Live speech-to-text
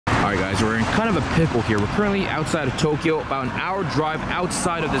Alright guys, we're in kind of a pickle here. We're currently outside of Tokyo, about an hour drive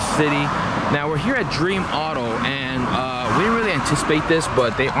outside of the city. Now we're here at Dream Auto, and we didn't really anticipate this,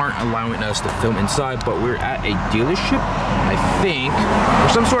 but they aren't allowing us to film inside. But we're at a dealership, I think, or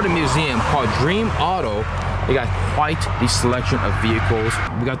some sort of museum called Dream Auto. They got quite the selection of vehicles.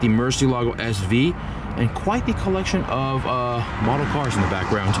 We got the Murcielago SV, and quite the collection of model cars in the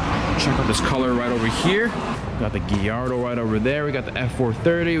background. Check out this color right over here. We got the Gallardo right over there. We got the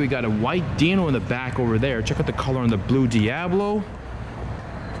F430. We got a white Dino in the back over there. Check out the color on the blue Diablo.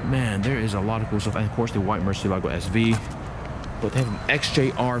 Man, there is a lot of cool stuff. And of course, the white Murcielago SV. But they have an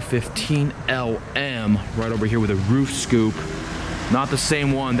XJR15LM right over here with a roof scoop. Not the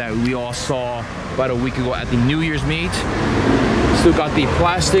same one that we all saw about a week ago at the New Year's meet. Still got the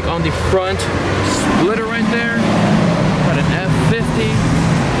plastic on the front splitter right there. Got an F50.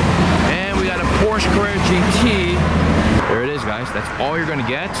 And we got a Porsche Carrera GT. There it is, guys. That's all you're gonna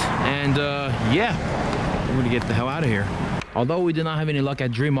get. And yeah, we're gonna get the hell out of here. Although we did not have any luck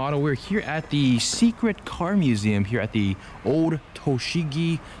at Dream Auto, we're here at the Secret Car Museum here at the old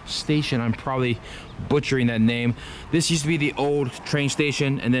Toshigi Station. I'm probably butchering that name. This used to be the old train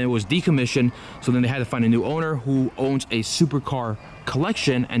station, and then it was decommissioned. So then they had to find a new owner who owns a supercar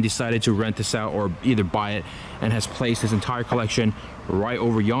collection and decided to rent this out or either buy it, and has placed his entire collection right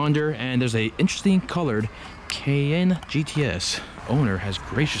over yonder. And there's a interesting colored Cayenne GTS. Owner has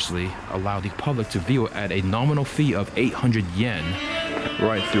graciously allowed the public to view it at a nominal fee of 800 yen.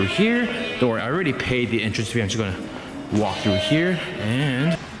 Right through here. Don't worry, I already paid the entrance fee. I'm just gonna walk through here,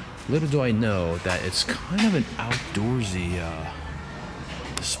 and little do I know that it's kind of an outdoorsy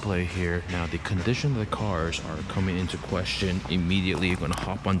display here. Now the condition of the cars are coming into question immediately. You're gonna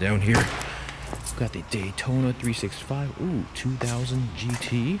hop on down here. We've got the Daytona 365, ooh, 2000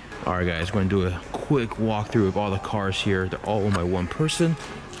 GT. All right, guys, we're gonna do a quick walkthrough of all the cars here. They're all owned by one person.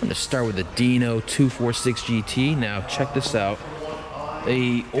 I'm gonna start with the Dino 246 GT. Now, check this out.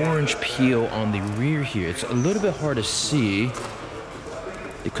 A orange peel on the rear here. It's a little bit hard to see.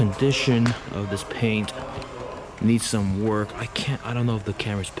 The condition of this paint needs some work. I don't know if the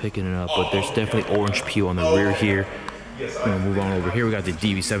camera's picking it up, but there's definitely orange peel on the rear here. We're gonna move on over here. We got the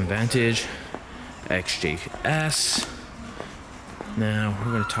DB7 Vantage. XJS. Now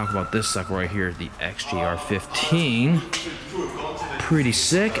we're going to talk about this sucker right here, the XJR15. Pretty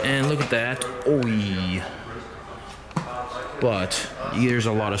sick, and look at that. Oi. But there's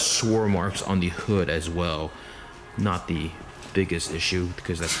a lot of swirl marks on the hood as well. Not the biggest issue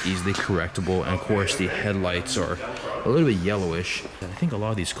because that's easily correctable. And of course the headlights are a little bit yellowish. I think a lot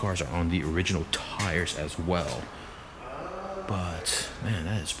of these cars are on the original tires as well. But man,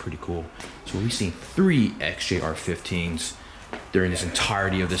 that is pretty cool. So we've seen 3 XJR15s during this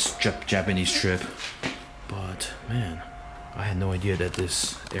entirety of this Japanese trip. But man, I had no idea that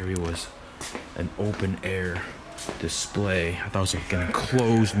this area was an open air display. I thought it was like an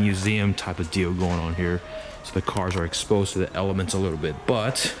enclosed museum type of deal going on here. So the cars are exposed to the elements a little bit,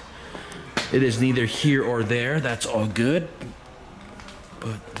 but it is neither here or there. That's all good.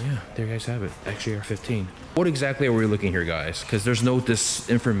 But yeah, there you guys have it, XJR15. What exactly are we looking here, guys? Because there's no this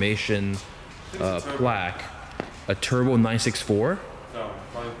information plaque. A turbo 964? No,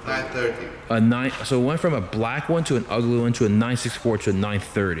 930. So it went from a black one to an ugly one to a 964 to a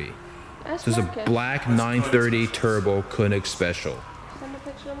 930. That's so it's a black 930 turbo Koenig Special. Send a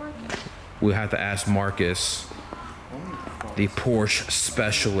picture of Marcus. We'll have to ask Marcus, the Porsche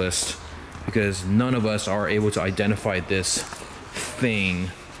specialist, because none of us are able to identify this thing.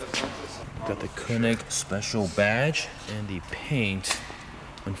 Got the Koenig Special badge, and the paint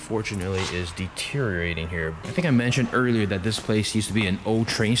unfortunately is deteriorating here. I think I mentioned earlier that this place used to be an old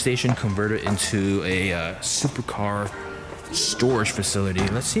train station converted into a supercar storage facility.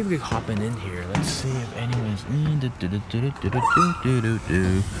 Let's see if we can hop in here. Let's see if anyone's in.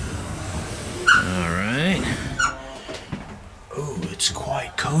 All right. Oh, it's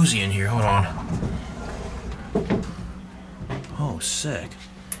quite cozy in here. Hold on. Oh, sick.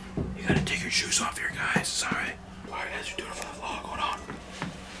 You gotta take your shoes off here, guys. Sorry. Alright, as you're doing it for the vlog, hold on.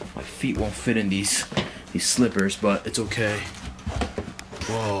 My feet won't fit in these slippers, but it's okay.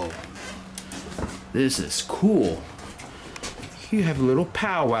 Whoa. This is cool. You have a little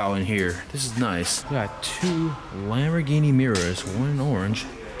powwow in here. This is nice. We got 2 Lamborghini mirrors, one in orange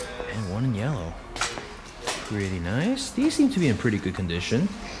and one in yellow. Pretty nice. These seem to be in pretty good condition.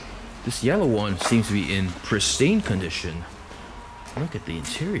 This yellow one seems to be in pristine condition. Look at the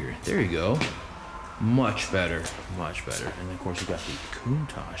interior. There you go. Much better. Much better. And then of course you got the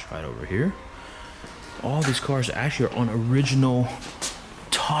Countach right over here. All these cars actually are on original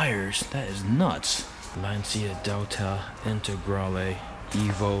tires. That is nuts. Lancia Delta Integrale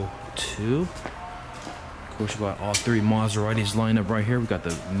Evo 2. Of course, we got all 3 Maseratis lined up right here. We got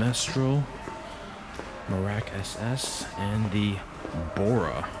the Mestral, Merak SS, and the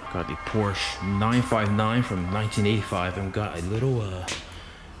Bora. Got the Porsche 959 from 1985, and we got a little,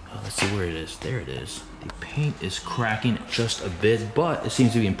 let's see where it is. There it is. The paint is cracking just a bit, but it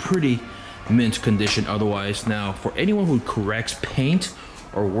seems to be in pretty mint condition otherwise. Now, for anyone who corrects paint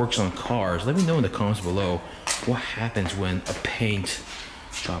or works on cars, let me know in the comments below what happens when a paint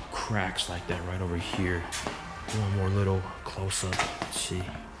job cracks like that right over here. One more little close up. Let's see.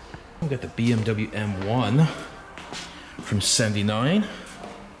 We got the BMW M1 from 79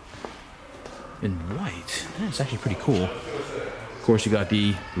 in white. That's actually pretty cool. Of course, you got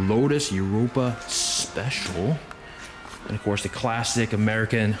the Lotus Europa Special, and of course the classic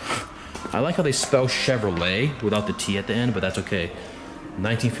American. I like how they spell Chevrolet without the T at the end, but that's okay.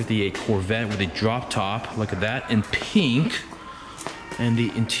 1958 Corvette with a drop top. Look at that, in pink. And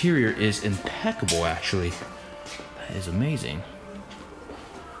the interior is impeccable, actually. That is amazing.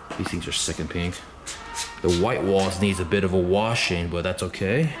 These things are sick in pink. The white walls needs a bit of a washing, but that's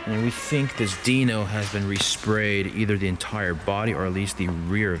okay. And we think this Dino has been resprayed, either the entire body or at least the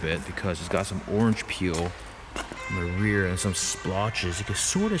rear of it, because it's got some orange peel in the rear and some splotches. You can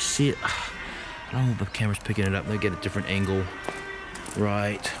sort of see it. I don't know if the camera's picking it up. Let me get a different angle.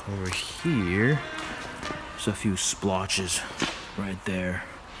 Right over here, there's a few splotches right there,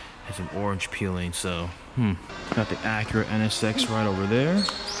 and some orange peeling. So, got the Acura NSX right over there,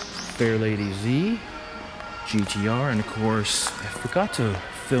 Fairlady Z, GTR, and of course, I forgot to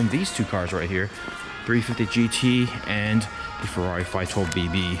film these 2 cars right here, 350 GT and the Ferrari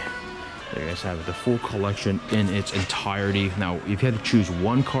 512BB. There you guys have it, the full collection in its entirety. Now, if you had to choose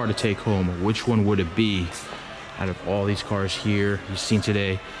one car to take home, which one would it be? Out of all these cars here you've seen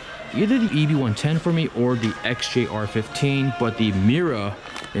today, either the EB110 for me or the XJR15, but the Mira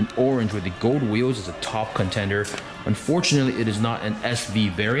in orange with the gold wheels is a top contender. Unfortunately, it is not an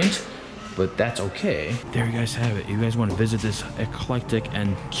SV variant, but that's okay. There you guys have it. You guys want to visit this eclectic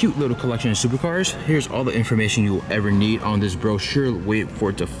and cute little collection of supercars? Here's all the information you will ever need on this brochure. Wait for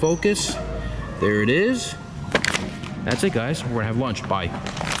it to focus. There it is. That's it, guys. We're gonna have lunch. Bye.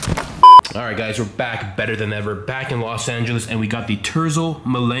 All right, guys, we're back better than ever, back in Los Angeles, and we got the Terzo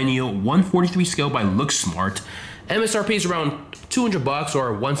Millennio 143 scale by Looksmart. MSRP is around 200 bucks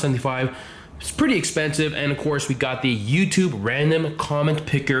or 175. It's pretty expensive, and of course, we got the YouTube random comment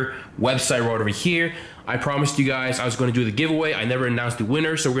picker website right over here. I promised you guys I was going to do the giveaway. I never announced the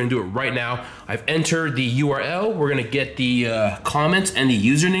winner, so we're going to do it right now. I've entered the URL. We're going to get the comments and the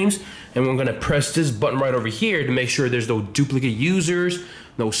usernames, and we're going to press this button right over here to make sure there's no duplicate users,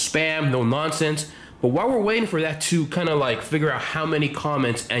 no spam, no nonsense. But while we're waiting for that to kind of like figure out how many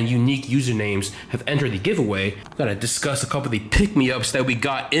comments and unique usernames have entered the giveaway, I'm gonna discuss a couple of the pick-me-ups that we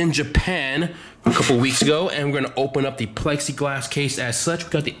got in Japan a couple weeks ago, and we're gonna open up the plexiglass case as such.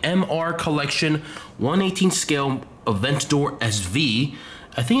 We got the MR Collection 118 scale Aventador SV.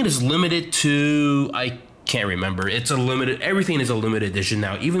 I think it is limited to, I can't remember. It's a limited, everything is a limited edition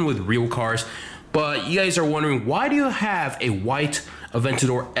now, even with real cars. But you guys are wondering, why do you have a white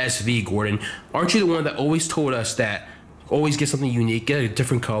Aventador SV, Gordon? Aren't you the one that always told us that always get something unique, get a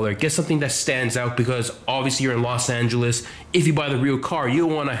different color, get something that stands out, because obviously you're in Los Angeles. If you buy the real car, you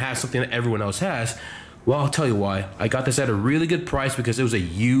don't want to have something that everyone else has. Well, I'll tell you why. I got this at a really good price because it was a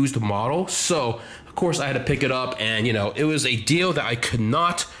used model. So, of course, I had to pick it up, and, you know, it was a deal that I could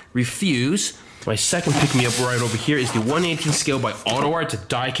not refuse. My second pick-me-up right over here is the 118 scale by AutoArt. It's a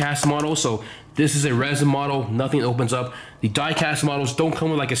die-cast model, so this is a resin model, nothing opens up. The die-cast models don't come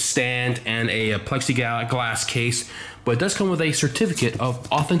with like a stand and a plexiglass case, but it does come with a certificate of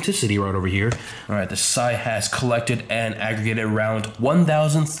authenticity right over here. All right, the site has collected and aggregated around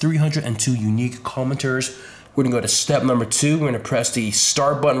 1,302 unique commenters. We're gonna go to step number 2. We're gonna press the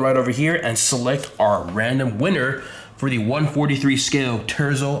start button right over here and select our random winner for the 143 scale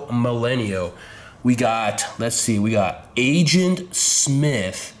Terzo Millennio. We got, let's see, we got Agent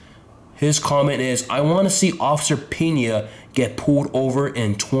Smith. His comment is, I want to see Officer Pena get pulled over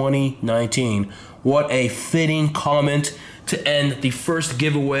in 2019. What a fitting comment to end the first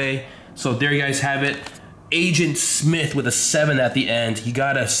giveaway. So there you guys have it. Agent Smith with a 7 at the end. You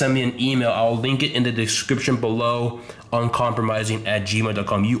gotta send me an email. I'll link it in the description below,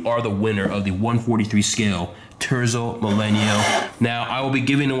 uncompromising@gmail.com. You are the winner of the 143 scale Terzo Millennio. Now, I will be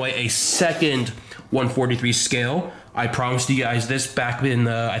giving away a second 143 scale. I promised you guys this back in,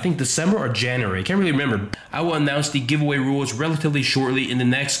 I think December or January. I can't really remember. I will announce the giveaway rules relatively shortly in the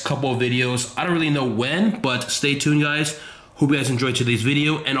next couple of videos. I don't really know when, but stay tuned, guys. Hope you guys enjoyed today's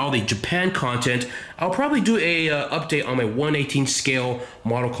video and all the Japan content. I'll probably do a update on my 1/18 scale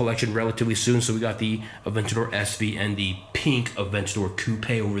model collection relatively soon. So we got the Aventador SV and the pink Aventador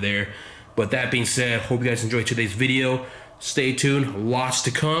Coupe over there. But that being said, hope you guys enjoyed today's video. Stay tuned, lots to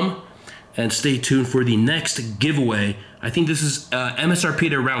come. And stay tuned for the next giveaway. I think this is MSRP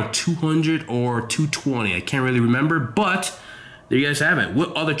at around 200 or 220. I can't really remember, but there you guys have it.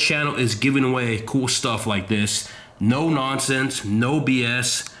 What other channel is giving away cool stuff like this? No nonsense, no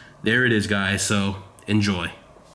BS. There it is, guys. So enjoy.